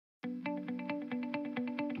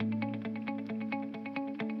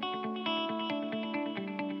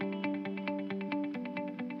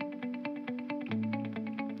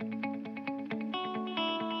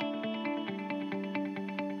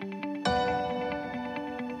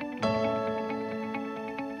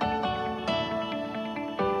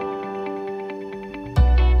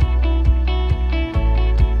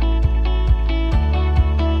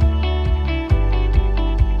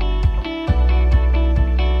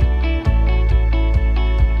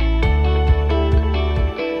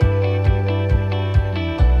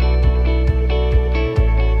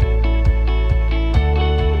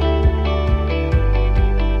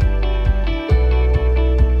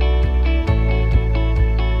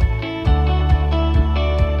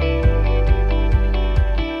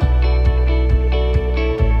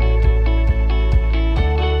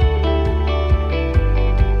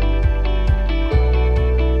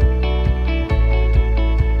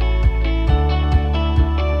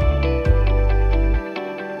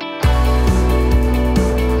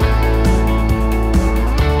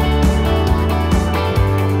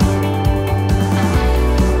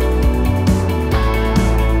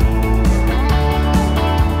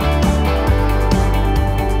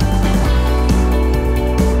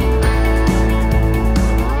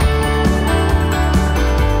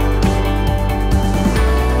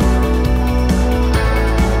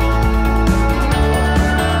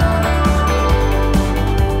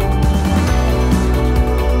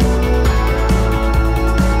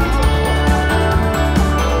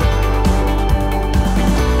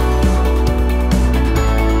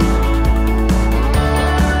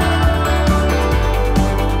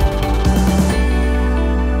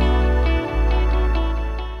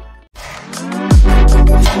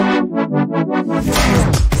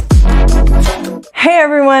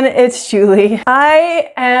everyone, it's Julie.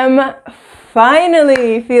 I am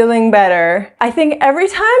finally feeling better. I think every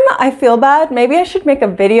time I feel bad, maybe I should make a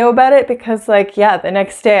video about it because like, yeah, the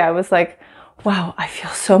next day I was like, wow, I feel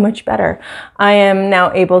so much better. I am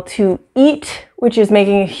now able to eat, which is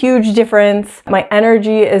making a huge difference. My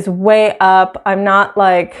energy is way up. I'm not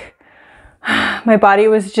like, my body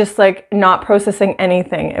was just like not processing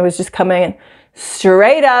anything. It was just coming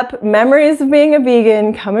straight up, memories of being a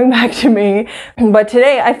vegan coming back to me. But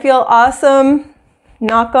today I feel awesome,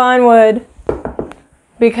 knock on wood,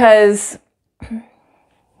 because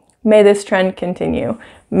may this trend continue.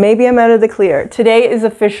 Maybe I'm out of the clear. Today is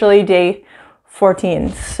officially day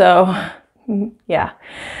 14, so yeah.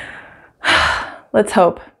 Let's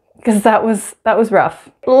hope, because that was rough.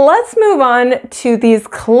 Let's move on to these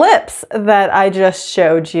clips that I just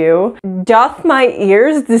showed you. Doth my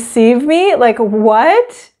ears deceive me? Like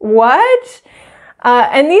what? What?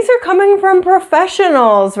 And these are coming from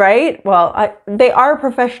professionals, right? Well, they are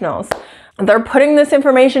professionals. They're putting this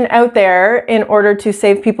information out there in order to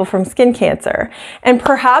save people from skin cancer. And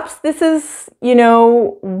perhaps this is, you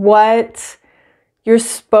know, what you're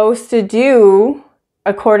supposed to do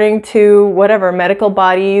according to whatever medical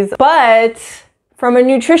bodies. But from a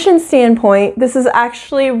nutrition standpoint, this is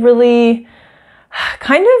actually really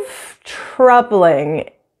kind of troubling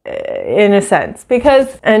in a sense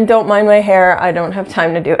because, and don't mind my hair, I don't have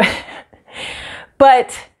time to do it.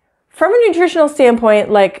 But from a nutritional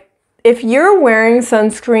standpoint, like if you're wearing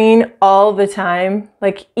sunscreen all the time,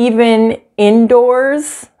 like even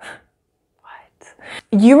indoors,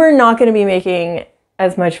 you are not going to be making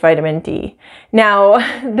as much vitamin D. Now,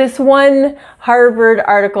 this one Harvard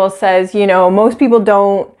article says, you know, most people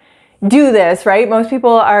don't do this, right? Most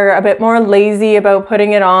people are a bit more lazy about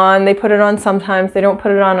putting it on. They put it on sometimes, they don't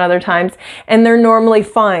put it on other times, and they're normally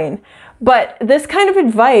fine. But this kind of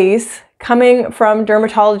advice coming from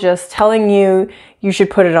dermatologists telling you you should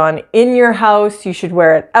put it on in your house, you should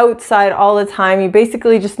wear it outside all the time, you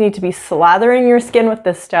basically just need to be slathering your skin with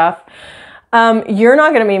this stuff, you're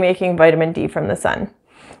not going to be making vitamin D from the sun.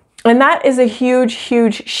 And that is a huge,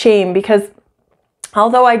 huge shame because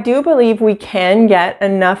although I do believe we can get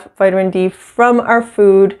enough vitamin D from our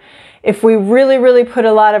food if we really, really put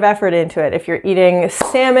a lot of effort into it. If you're eating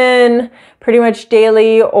salmon pretty much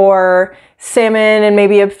daily, or salmon and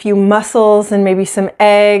maybe a few mussels and maybe some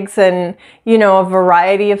eggs and, you know, a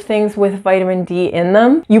variety of things with vitamin D in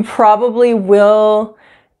them, you probably will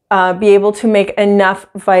be able to make enough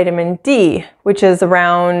vitamin D, which is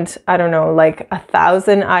around, I don't know, like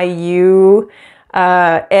 1,000 IU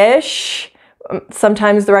ish.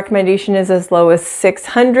 Sometimes the recommendation is as low as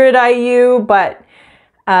 600 IU, but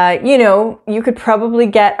you know, you could probably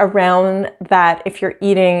get around that if you're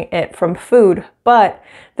eating it from food. But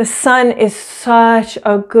the sun is such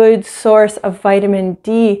a good source of vitamin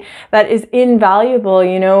D that is invaluable,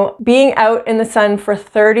 you know. Being out in the sun for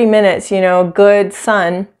 30 minutes, you know, good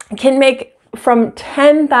sun, can make from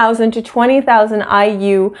 10,000 to 20,000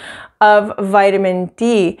 IU of vitamin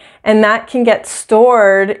D, and that can get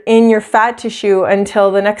stored in your fat tissue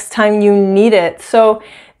until the next time you need it. So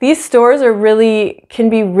these stores are can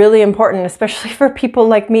be really important, especially for people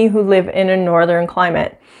like me who live in a northern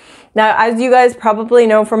climate. Now, as you guys probably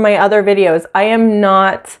know from my other videos, I am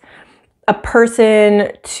not a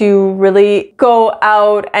person to really go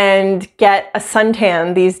out and get a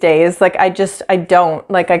suntan these days. Like I don't.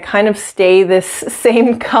 Like I kind of stay this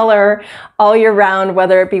same color all year round,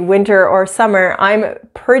 whether it be winter or summer. I'm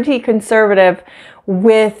pretty conservative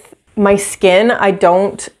with my skin. I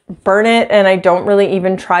don't burn it, and I don't really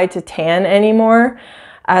even try to tan anymore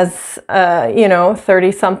as you know,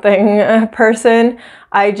 30-something person.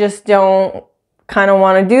 I just don't kind of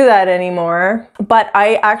want to do that anymore. But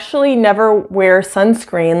I actually never wear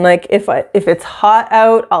sunscreen. Like if it's hot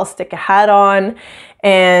out, I'll stick a hat on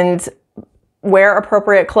and wear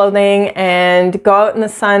appropriate clothing and go out in the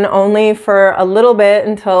sun only for a little bit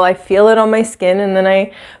until I feel it on my skin, and then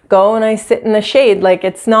I go and I sit in the shade. Like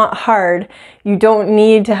it's not hard. You don't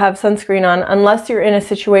need to have sunscreen on unless you're in a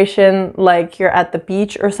situation like you're at the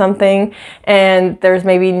beach or something and there's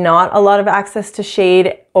maybe not a lot of access to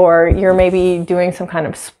shade, or you're maybe doing some kind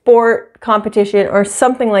of sport competition or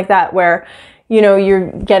something like that where, you know,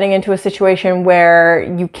 you're getting into a situation where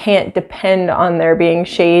you can't depend on there being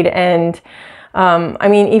shade. And I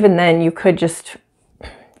mean, even then you could just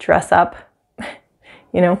dress up,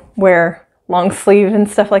 you know, wear long sleeve and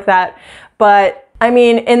stuff like that. But I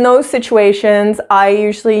mean, in those situations, I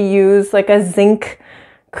usually use like a zinc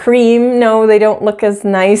cream. No, they don't look as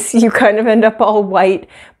nice. You kind of end up all white,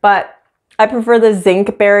 but I prefer the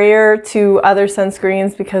zinc barrier to other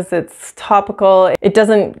sunscreens because it's topical. It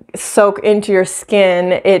doesn't soak into your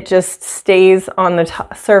skin. It just stays on the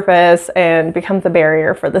surface and becomes a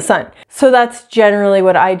barrier for the sun. So that's generally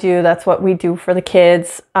what I do. That's what we do for the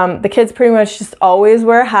kids. The kids pretty much just always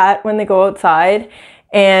wear a hat when they go outside,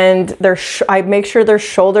 and I make sure their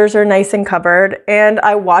shoulders are nice and covered, and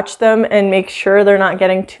I watch them and make sure they're not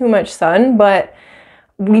getting too much sun, but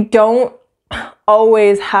we don't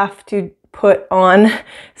always have to put on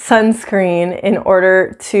sunscreen in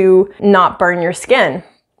order to not burn your skin.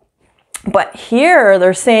 But here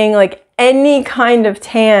they're saying like any kind of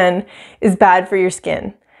tan is bad for your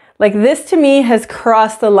skin. Like this to me has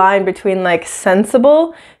crossed the line between like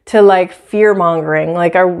sensible to like fear mongering.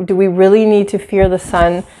 Like do we really need to fear the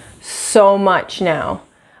sun so much now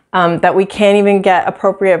that we can't even get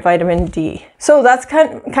appropriate vitamin D? So that's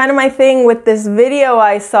kind of my thing with this video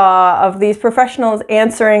I saw of these professionals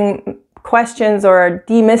answering questions or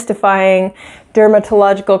demystifying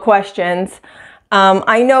dermatological questions.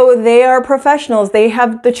 I know they are professionals, they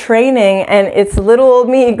have the training, and it's little old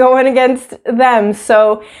me going against them.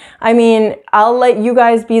 So, I mean, I'll let you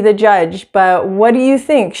guys be the judge, but what do you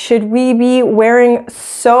think? Should we be wearing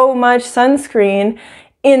so much sunscreen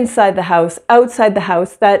inside the house, outside the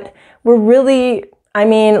house, that we're really, I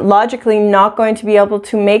mean, logically not going to be able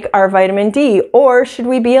to make our vitamin D? Or should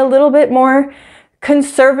we be a little bit more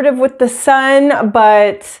conservative with the sun,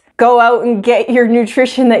 but go out and get your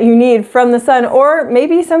nutrition that you need from the sun? Or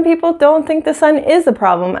maybe some people don't think the sun is a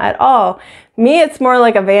problem at all. Me, it's more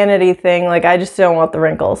like a vanity thing. Like I just don't want the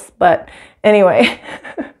wrinkles. But anyway,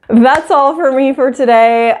 that's all for me for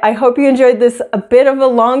today. I hope you enjoyed this a bit of a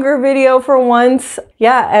longer video for once.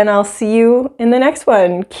 Yeah, and I'll see you in the next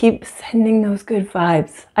one. Keep sending those good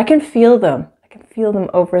vibes. I can feel them. I can feel them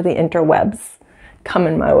over the interwebs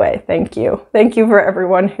coming my way. Thank you. Thank you for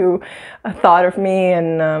everyone who thought of me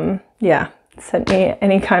and yeah, sent me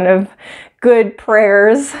any kind of good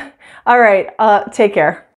prayers. All right, take care.